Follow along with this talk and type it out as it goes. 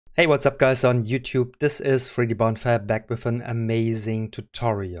Hey, what's up guys on YouTube? This is 3D Bonfire back with an amazing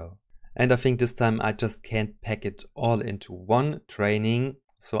tutorial. And I think this time I just can't pack it all into one training.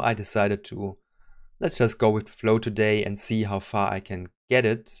 So I decided to, let's just go with the flow today and see how far I can get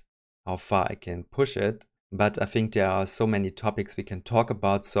it, how far I can push it. But I think there are so many topics we can talk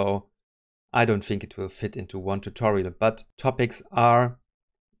about, so I don't think it will fit into one tutorial. But topics are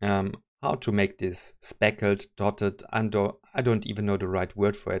how to make this speckled, dotted, I don't even know the right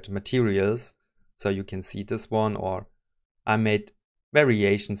word for it, materials. So you can see this one, or I made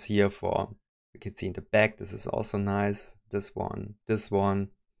variations here for, you can see in the back, this is also nice, this one.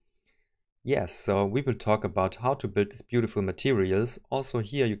 Yes, so we will talk about how to build these beautiful materials. Also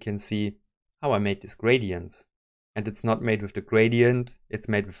here you can see how I made these gradients. And it's not made with the gradient, it's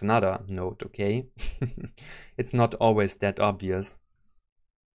made with another node, okay? It's not always that obvious.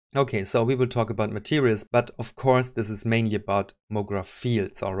 Okay, so we will talk about materials, but of course this is mainly about Mograph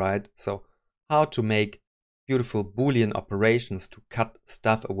Fields, alright? So how to make beautiful Boolean operations to cut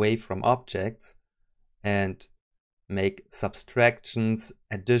stuff away from objects and make subtractions,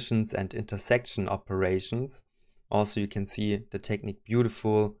 additions and intersection operations. Also you can see the technique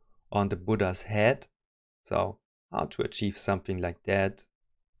beautiful on the Buddha's head. So how to achieve something like that.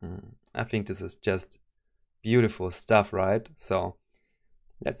 I think this is just beautiful stuff, right? So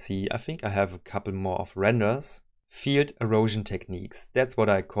let's see, I think I have a couple more of renders. Field erosion techniques, that's what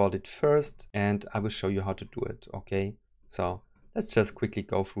I called it first, and I will show you how to do it, okay? So let's just quickly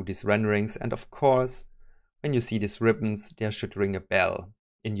go through these renderings, and of course, when you see these ribbons, there should ring a bell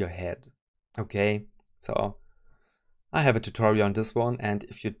in your head, okay? So I have a tutorial on this one, and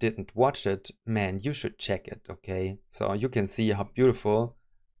if you didn't watch it, man, you should check it, okay? So you can see how beautiful,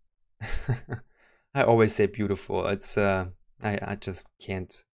 I always say beautiful, it's I just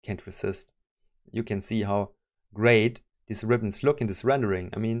can't resist. You can see how great these ribbons look in this rendering.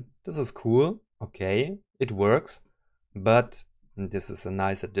 I mean, this is cool, okay, it works, but this is a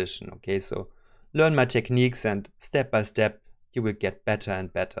nice addition, okay? So learn my techniques and step by step you will get better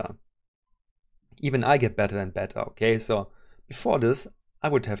and better. Even I get better and better, okay? So before this, I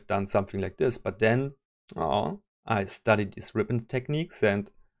would have done something like this, but then, I studied these ribbon techniques and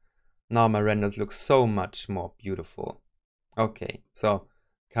now my renders look so much more beautiful. Okay, so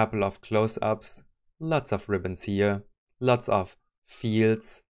couple of close-ups, lots of ribbons here, lots of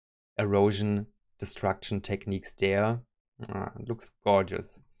fields, erosion, destruction techniques there. Looks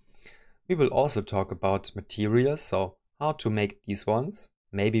gorgeous. We will also talk about materials, so how to make these ones.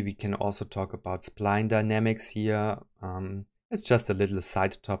 Maybe we can also talk about spline dynamics here. It's just a little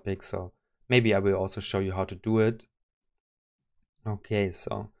side topic, so maybe I will also show you how to do it. Okay,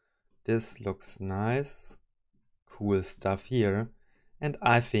 so this looks nice. Cool stuff here, and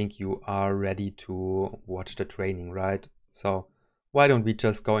I think you are ready to watch the training, right? So why don't we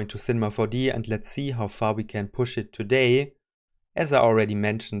just go into Cinema 4D and let's see how far we can push it today. As I already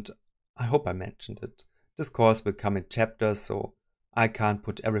mentioned, I hope I mentioned it, this course will come in chapters, so I can't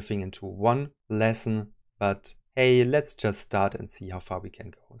put everything into one lesson, but hey, let's just start and see how far we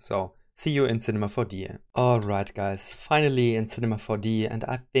can go. So see you in Cinema 4D. Alright guys, finally in Cinema 4D, and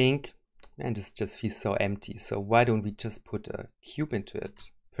I think, man, this just feels so empty, so why don't we just put a cube into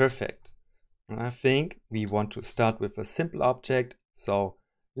it? Perfect. And I think we want to start with a simple object, so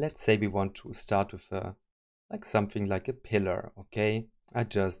let's say we want to start with a, like something like a pillar, okay? I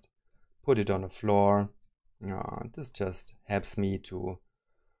just put it on the floor. This just helps me to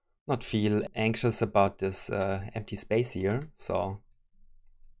not feel anxious about this empty space here, so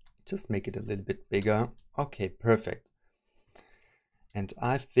just make it a little bit bigger. Okay, perfect. And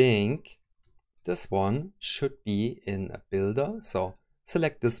I think this one should be in a builder. So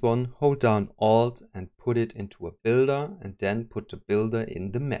select this one, hold down Alt and put it into a builder, and then put the builder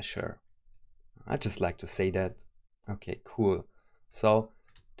in the mesher. I just like to say that. Okay, cool. So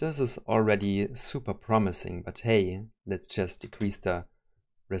this is already super promising, but hey, let's just decrease the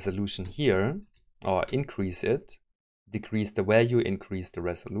resolution here, or increase it. Decrease the value, increase the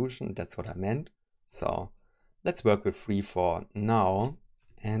resolution. That's what I meant. So let's work with 3 for now.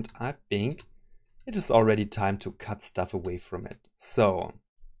 And I think it is already time to cut stuff away from it. So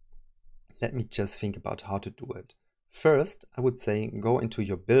let me just think about how to do it. First, I would say go into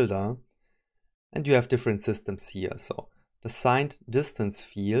your builder, and you have different systems here. So the signed distance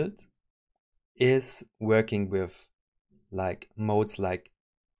field is working with like modes like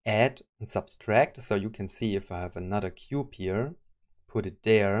add and subtract. So you can see if I have another cube here, put it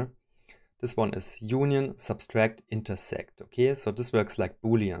there. This one is union, subtract, intersect. Okay, so this works like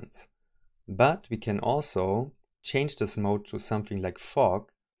booleans. But we can also change this mode to something like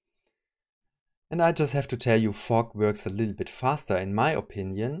fog. And I just have to tell you, fog works a little bit faster in my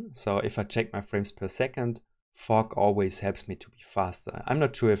opinion. So if I check my frames per second, fog always helps me to be faster. I'm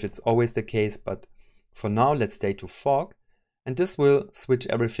not sure if it's always the case, but for now, let's stay to fog. And this will switch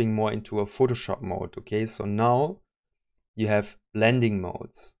everything more into a Photoshop mode, okay? So now you have blending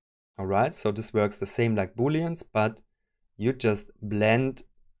modes, all right? So this works the same like Booleans, but you just blend,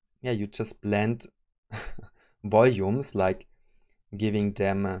 volumes, like giving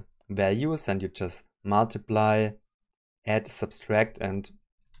them values, and you just multiply, add, subtract, and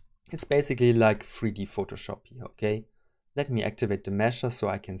it's basically like 3D Photoshop here, okay? Let me activate the measure so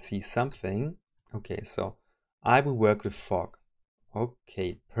I can see something. Okay, so I will work with fog.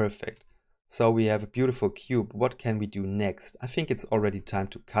 Okay, perfect. So we have a beautiful cube. What can we do next? I think it's already time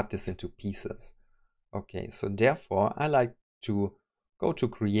to cut this into pieces. Okay, so therefore I like to go to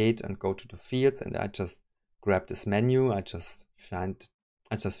create and go to the fields, and I just grab this menu. I just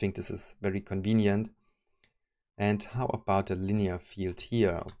think this is very convenient. And how about a linear field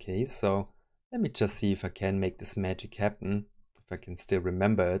here? Okay, so let me just see if I can make this magic happen. If I can still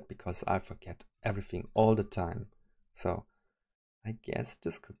remember it, because I forget everything all the time. So I guess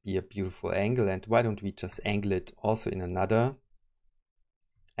this could be a beautiful angle. And why don't we just angle it also in another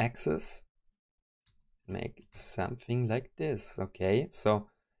axis? Make something like this. Okay, so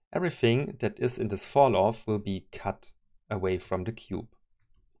everything that is in this fall off will be cut away from the cube.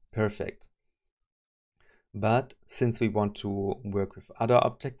 Perfect. But since we want to work with other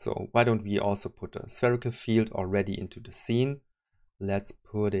objects, so why don't we also put a spherical field already into the scene? Let's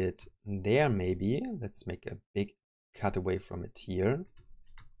put it there maybe. Let's make a big cut away from it here.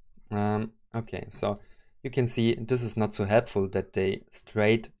 Okay, so you can see this is not so helpful that they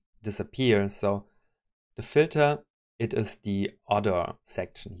straight disappear. So the filter, it is the other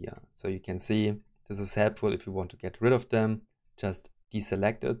section here. So you can see this is helpful if you want to get rid of them. Just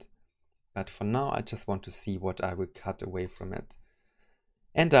deselect it. But for now, I just want to see what I will cut away from it.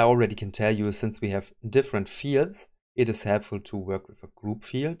 And I already can tell you, since we have different fields, it is helpful to work with a group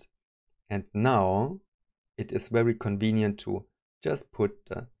field. And now it is very convenient to just put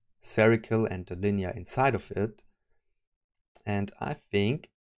the spherical and the linear inside of it. And I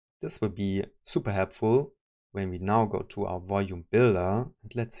think this will be super helpful when we now go to our volume builder.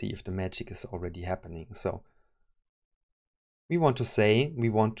 And let's see if the magic is already happening. So we want to say we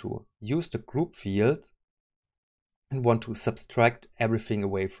want to use the group field and want to subtract everything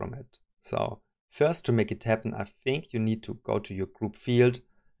away from it. So first, to make it happen, I think you need to go to your group field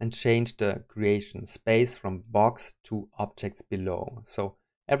and change the creation space from box to objects below. So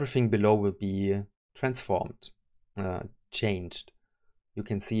everything below will be transformed, changed. You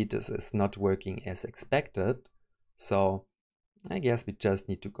can see this is not working as expected. So I guess we just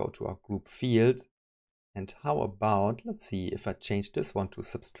need to go to our group field. And how about, let's see if I change this one to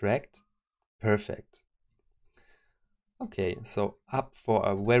subtract. Perfect. Okay, so up for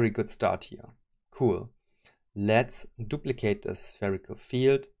a very good start here. Cool. Let's duplicate the spherical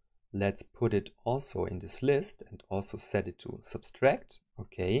field. Let's put it also in this list and also set it to subtract.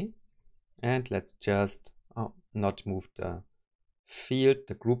 Okay. And let's just not move the field,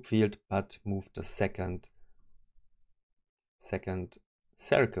 the group field, but move the second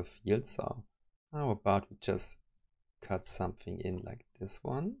spherical field. So how about we just cut something in like this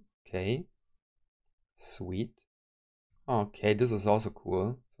one? Okay, sweet. Okay, this is also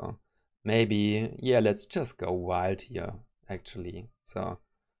cool. So maybe, yeah, let's just go wild here, actually. So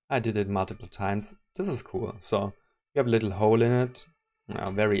I did it multiple times. This is cool. So you have a little hole in it.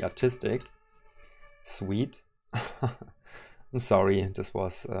 Very artistic. Sweet. I'm sorry, this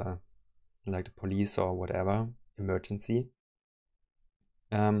was like the police or whatever, emergency.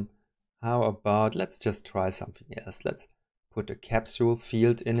 How about, let's just try something else. Let's put a capsule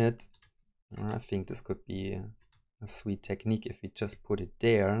field in it. I think this could be a sweet technique if we just put it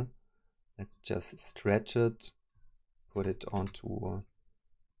there. Let's just stretch it, put it onto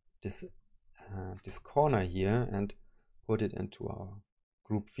this corner here and put it into our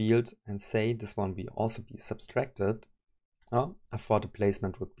group field and say this one will also be subtracted. Oh, I thought the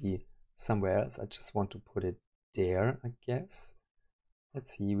placement would be somewhere else. I just want to put it there, I guess.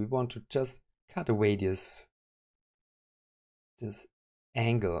 Let's see, we want to just cut away this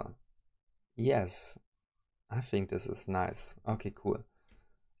angle. Yes, I think this is nice. Okay, cool.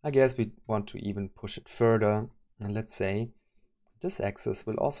 I guess we want to even push it further. And let's say this axis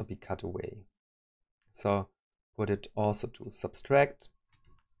will also be cut away. So put it also to subtract.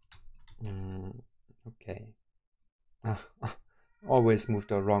 Okay. Always move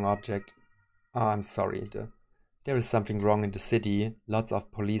the wrong object. Oh, I'm sorry. There is something wrong in the city. Lots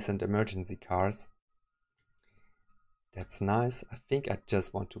of police and emergency cars. That's nice. I think I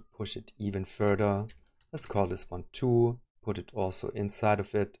just want to push it even further. Let's call this one 2. Put it also inside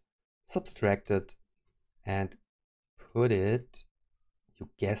of it. Subtract it. And put it, you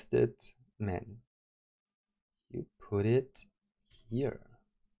guessed it, man. You put it here.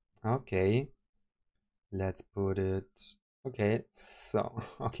 Okay. Let's put it, okay, so,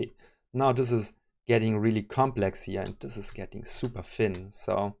 okay. Now this is getting really complex here and this is getting super thin.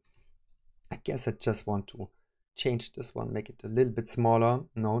 So I guess I just want to change this one, make it a little bit smaller.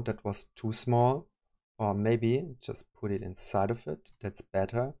 No, that was too small. Or maybe just put it inside of it. That's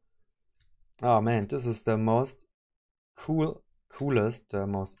better. Oh man, this is the most coolest, the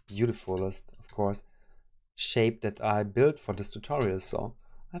most beautifulest, of course, shape that I built for this tutorial. So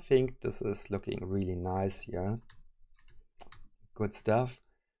I think this is looking really nice here. Good stuff.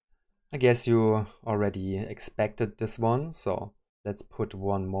 I guess you already expected this one, so let's put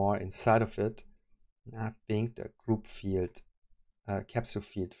one more inside of it. I think the group field, capsule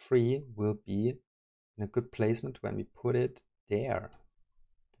field 3 will be in a good placement when we put it there.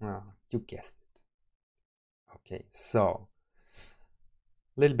 You guessed it. Okay, so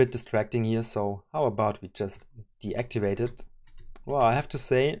a little bit distracting here, so how about we just deactivate it? Well, I have to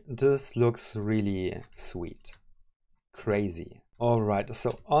say, this looks really sweet. Crazy. Alright,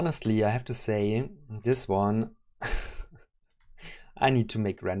 so honestly, I have to say, this one, I need to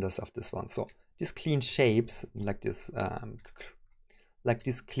make renders of this one. So these clean shapes, like this, like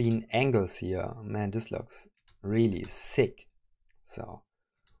these clean angles here, man, this looks really sick. So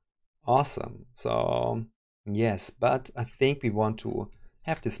awesome. So yes, but I think we want to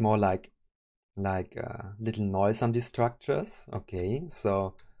have this more like little noise on these structures. Okay,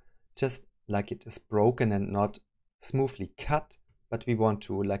 so just like it is broken and not smoothly cut, but we want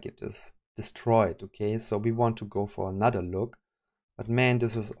to like it is destroyed. Okay, so we want to go for another look, but man,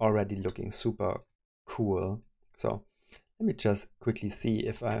 this is already looking super cool. So let me just quickly see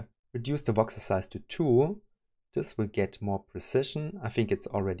if I reduce the voxel size to 2, this will get more precision. I think it's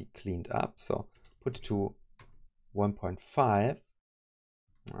already cleaned up, so put it to 1.5.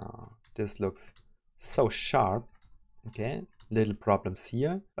 This looks so sharp. Okay, little problems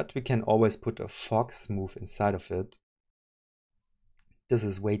here, but we can always put a fog smooth inside of it. This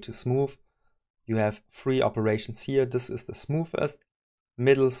is way too smooth. You have 3 operations here. This is the smoothest,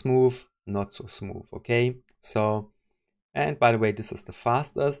 middle smooth, not so smooth. Okay, so, and by the way, this is the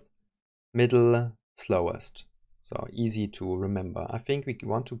fastest, middle, slowest. So easy to remember. I think we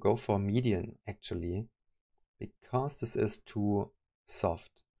want to go for median actually, because this is too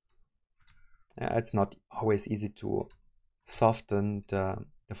soft. It's not always easy to soften the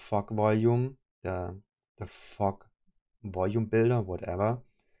fog volume, the fog volume builder, whatever.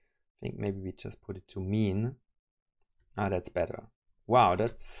 I think maybe we just put it to mean. That's better. Wow,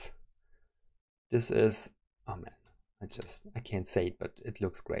 this is, oh man, I can't say it, but it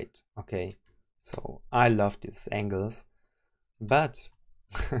looks great. Okay, so I love these angles, but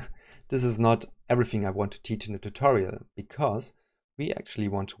this is not everything I want to teach in the tutorial, because we actually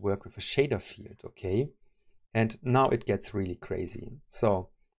want to work with a shader field, okay? And now it gets really crazy. So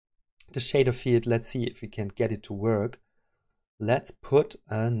the shader field, let's see if we can get it to work. Let's put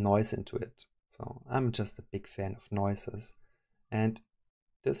a noise into it. So I'm just a big fan of noises. And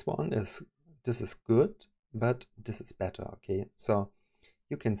this is good, but this is better, okay? So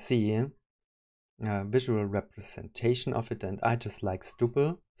you can see a visual representation of it, and I just like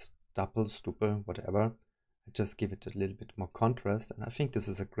stupple, whatever. I just give it a little bit more contrast, and I think this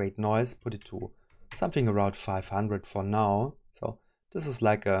is a great noise. Put it to something around 500 for now. So this is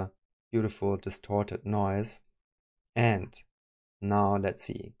like a beautiful distorted noise. And now let's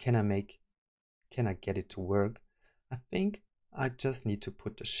see, can I get it to work? I think I just need to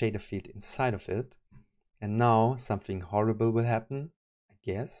put the shader field inside of it. And now something horrible will happen, I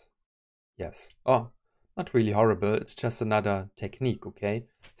guess. Yes. Oh, not really horrible. It's just another technique, okay?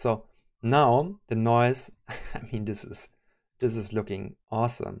 So now the noise, I mean, this is looking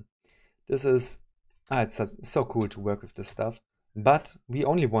awesome. This is, it's so cool to work with this stuff. But we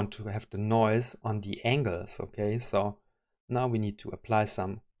only want to have the noise on the angles, okay? So now we need to apply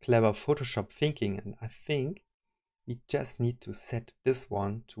some clever Photoshop thinking, and I think we just need to set this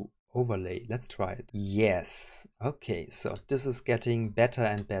one to overlay. Let's try it. Yes. Okay, so this is getting better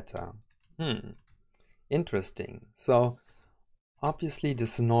and better. Interesting. So obviously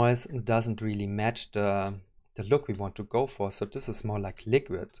this noise doesn't really match the look we want to go for. So this is more like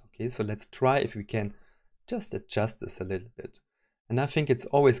liquid. Okay, so let's try if we can just adjust this a little bit. And I think it's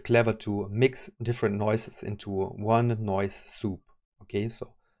always clever to mix different noises into one noise soup. Okay,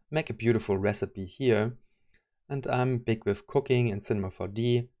 so make a beautiful recipe here. And I'm big with cooking in Cinema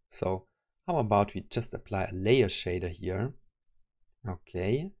 4D. So How about we just apply a layer shader here?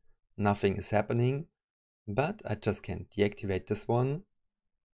 Okay, nothing is happening, but I just can deactivate this one.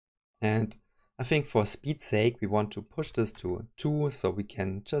 And I think for speed's sake, we want to push this to 2 so we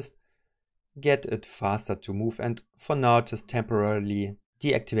can just get it faster to move. And for now, just temporarily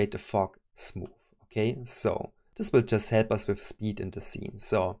deactivate the fog smooth. Okay, so this will just help us with speed in the scene.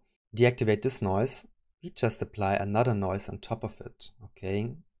 So deactivate this noise. We just apply another noise on top of it.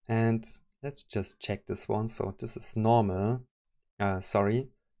 Okay, and let's just check this one. So this is normal. Sorry,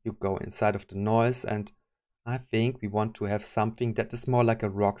 you go inside of the noise, and I think we want to have something that is more like a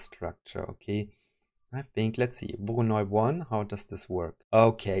rock structure. Okay, I think, let's see, Voronoi 1, how does this work?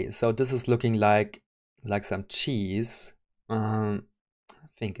 Okay, so this is looking like some cheese. I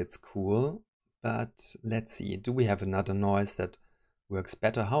think it's cool, but let's see, do we have another noise that works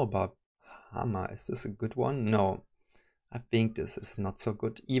better? How about hammer? Is this a good one? No, I think this is not so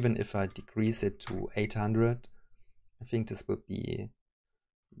good. Even if I decrease it to 800, I think this would be,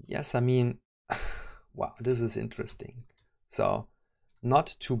 yes, I mean, wow, this is interesting. So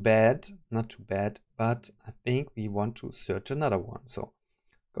not too bad, but I think we want to search another one. So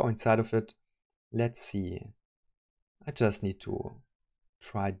go inside of it. Let's see. I just need to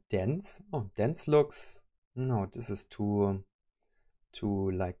try dense. Oh, dense looks, no, this is too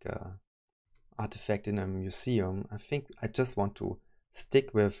like a artifact in a museum. I think I just want to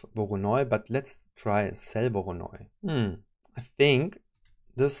stick with Voronoi, but let's try Cell Voronoi. I think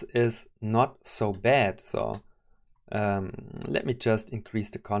this is not so bad. So let me just increase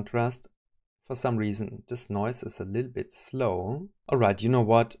the contrast. For some reason, this noise is a little bit slow. All right, you know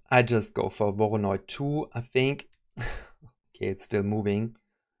what? I just go for Voronoi 2, I think. Okay, it's still moving.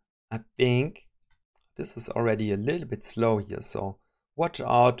 I think this is already a little bit slow here, so watch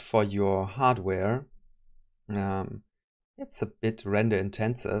out for your hardware. It's a bit render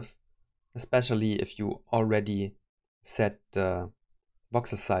intensive, especially if you already set the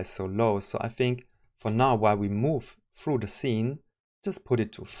voxel size so low. So I think for now, while we move through the scene, just put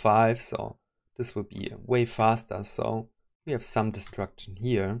it to 5, so this will be way faster. So we have some destruction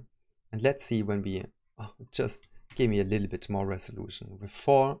here, and let's see when we just give me a little bit more resolution. With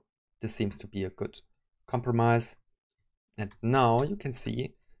 4, this seems to be a good compromise. And now you can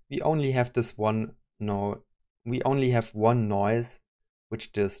see we only have this one. No, we only have one noise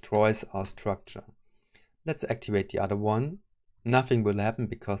which destroys our structure. Let's activate the other one. Nothing will happen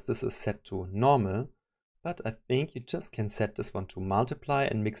because this is set to normal, but I think you just can set this one to multiply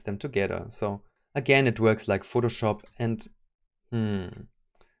and mix them together. So again, it works like Photoshop, and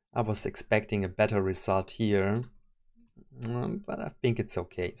I was expecting a better result here, but I think it's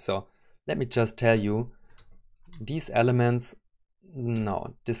okay. So let me just tell you, these elements,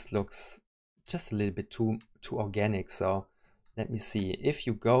 no, this looks just a little bit too organic. So let me see, if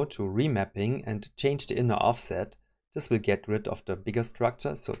you go to remapping and change the inner offset, this will get rid of the bigger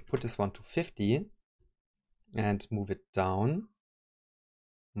structure. So put this one to 50 and move it down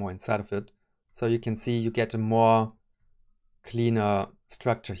more inside of it. So you can see you get a more cleaner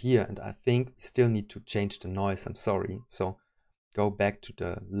structure here. And I think we still need to change the noise. I'm sorry. So go back to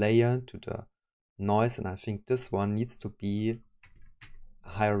the layer, to the noise. And I think this one needs to be a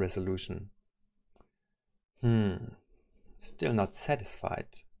higher resolution. Still not satisfied.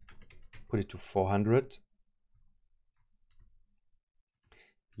 Put it to 400.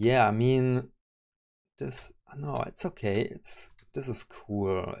 Yeah, I mean, this, no, it's okay. This is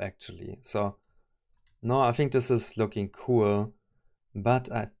cool actually. So no, I think this is looking cool,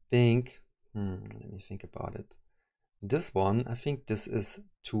 but I think, let me think about it. This one, I think this is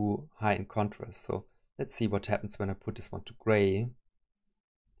too high in contrast. So let's see what happens when I put this one to gray.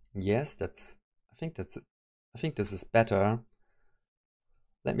 Yes, I think this is better.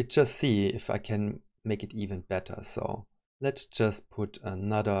 Let me just see if I can make it even better. So let's just put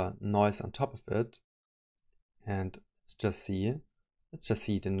another noise on top of it. And let's just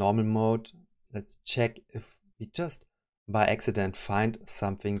see the normal mode. Let's check if we just by accident find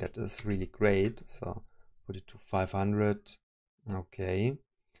something that is really great. So put it to 500. Okay.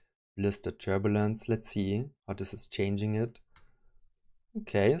 List turbulence. Let's see how this is changing it.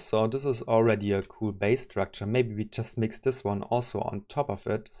 Okay, so this is already a cool base structure. Maybe we just mix this one also on top of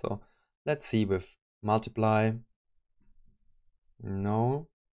it. So let's see with multiply. No,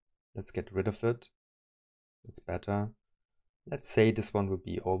 let's get rid of it. It's better. Let's say this one would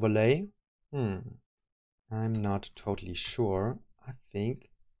be overlay. I'm not totally sure. I think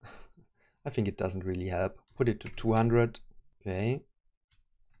it doesn't really help. Put it to 200. Okay.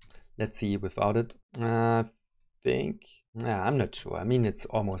 Let's see without it. I think, I'm not sure. I mean, it's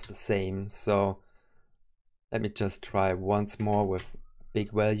almost the same. So let me just try once more with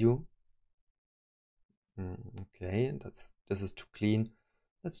big value. Okay, this is too clean.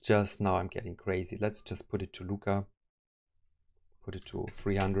 Let's just, now I'm getting crazy. Let's just put it to Luca. Put it to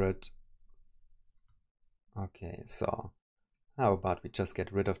 300. Okay, so how about we just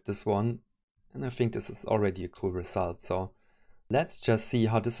get rid of this one? And I think this is already a cool result. So let's just see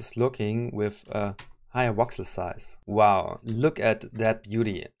how this is looking with a higher voxel size. Wow, look at that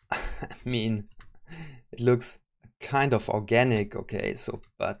beauty. I mean, it looks kind of organic. Okay, so,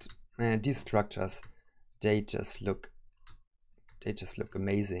 but man, these structures, they just look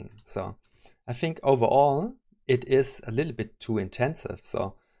amazing. So I think overall it is a little bit too intensive.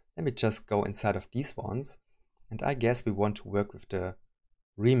 So let me just go inside of these ones. And I guess we want to work with the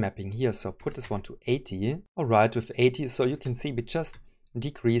remapping here. So put this one to 80. All right, with 80, so you can see we just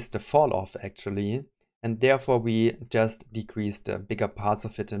decrease the fall off actually. And therefore we just decrease the bigger parts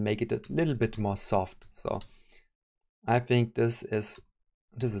of it and make it a little bit more soft. So I think this is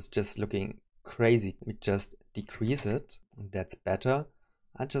just looking crazy. We just decrease it. That's better.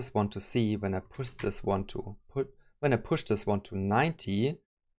 I just want to see when I push this one to 90.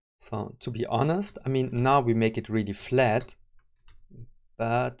 So to be honest, I mean, now we make it really flat,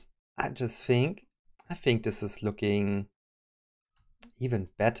 but I think this is looking even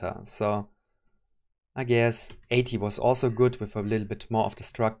better. So I guess 80 was also good with a little bit more of the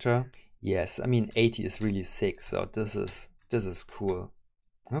structure. Yes, I mean 80 is really sick. So this is cool.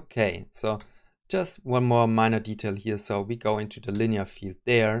 Okay, so just one more minor detail here. So we go into the linear field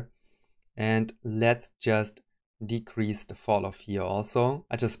there, and let's just decrease the fall off here also.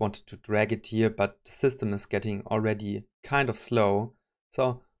 I just wanted to drag it here, but the system is getting already kind of slow.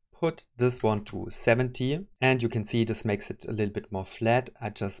 So put this one to 70, and you can see this makes it a little bit more flat. I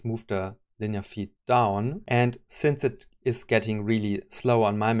just moved the linear field down, and since it is getting really slow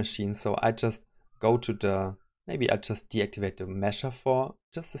on my machine, so I just go to the, maybe I just deactivate the measure for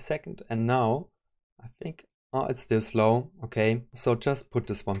just a second, and now I think, oh, it's still slow. Okay, so just put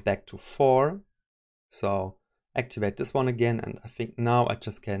this one back to 4. So activate this one again, and I think now I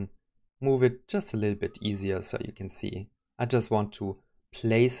just can move it just a little bit easier. So you can see I just want to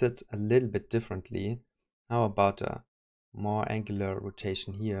place it a little bit differently. How about a more angular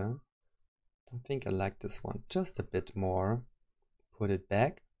rotation here? I think I like this one just a bit more. Put it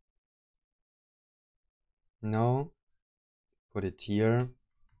back. No, put it here.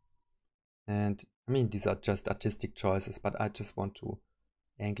 And I mean, these are just artistic choices, but I just want to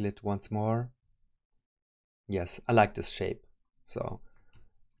angle it once more. Yes, I like this shape. So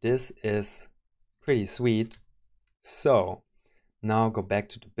this is pretty sweet. So now go back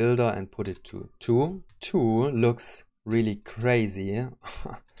to the builder and put it to 2. 2 looks really crazy.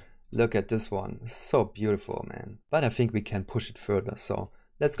 Look at this one. So beautiful, man. But I think we can push it further. So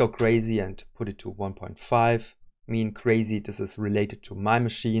let's go crazy and put it to 1.5. I mean, crazy, this is related to my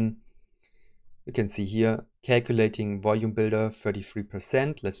machine. You can see here, calculating volume builder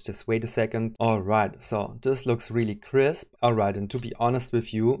 33%. Let's just wait a second. All right, so this looks really crisp. All right, and to be honest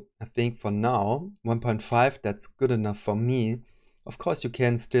with you, I think for now, 1.5, that's good enough for me. Of course, you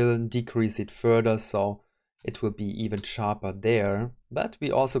can still decrease it further, so it will be even sharper there. But we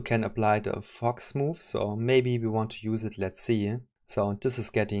also can apply the fog smooth, so maybe we want to use it. Let's see. So this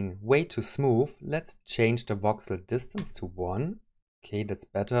is getting way too smooth. Let's change the voxel distance to 1. Okay, that's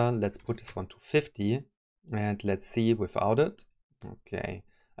better. Let's put this one to 50 and let's see without it. Okay,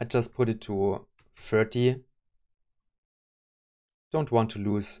 I just put it to 30. Don't want to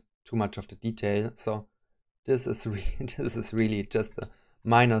lose too much of the detail. So this is really just a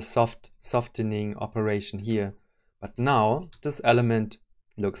minor softening operation here. But now this element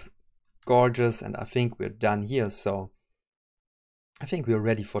looks gorgeous and I think we're done here. So I think we're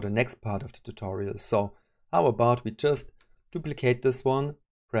ready for the next part of the tutorial. So how about we just duplicate this one,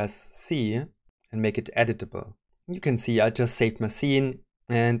 press C and make it editable. You can see I just saved my scene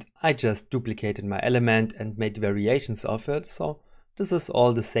and I just duplicated my element and made variations of it. So this is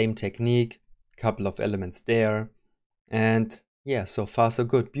all the same technique, couple of elements there. And yeah, so far so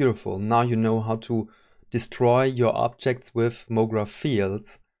good, beautiful. Now you know how to destroy your objects with Mograph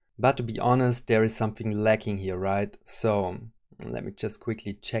Fields. But to be honest, there is something lacking here, right? So let me just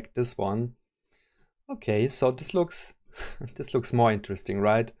quickly check this one. Okay, so this looks this looks more interesting,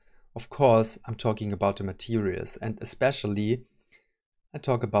 right? Of course, I'm talking about the materials, and especially I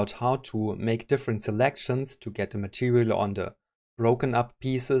talk about how to make different selections to get the material on the broken up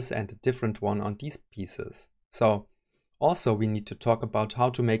pieces and a different one on these pieces. So also we need to talk about how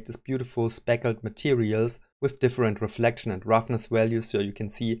to make this beautiful speckled materials with different reflection and roughness values. So you can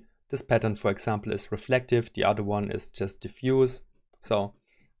see this pattern, for example, is reflective, the other one is just diffuse. So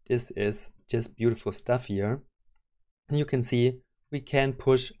this is just beautiful stuff here. And you can see we can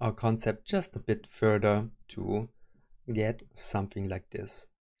push our concept just a bit further to get something like this.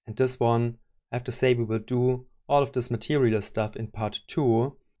 And this one, I have to say, we will do all of this material stuff in part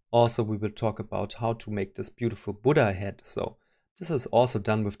 2. Also, we will talk about how to make this beautiful Buddha head. So this is also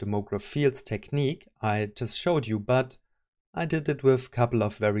done with the Mograph Fields technique I just showed you, but I did it with a couple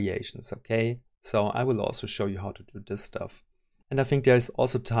of variations, okay? So I will also show you how to do this stuff. And I think there's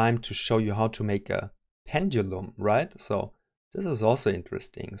also time to show you how to make a pendulum, right? So this is also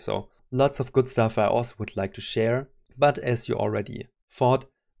interesting. So lots of good stuff I also would like to share. But as you already thought,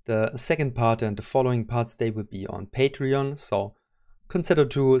 the second part and the following parts, they will be on Patreon. So consider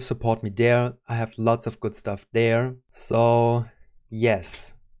to support me there. I have lots of good stuff there. So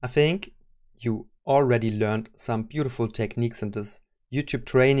yes, I think you already learned some beautiful techniques in this YouTube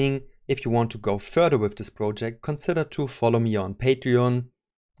training. If you want to go further with this project, consider to follow me on Patreon.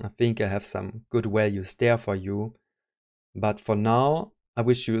 I think I have some good values there for you. But for now, I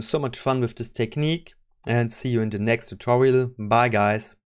wish you so much fun with this technique and see you in the next tutorial. Bye guys!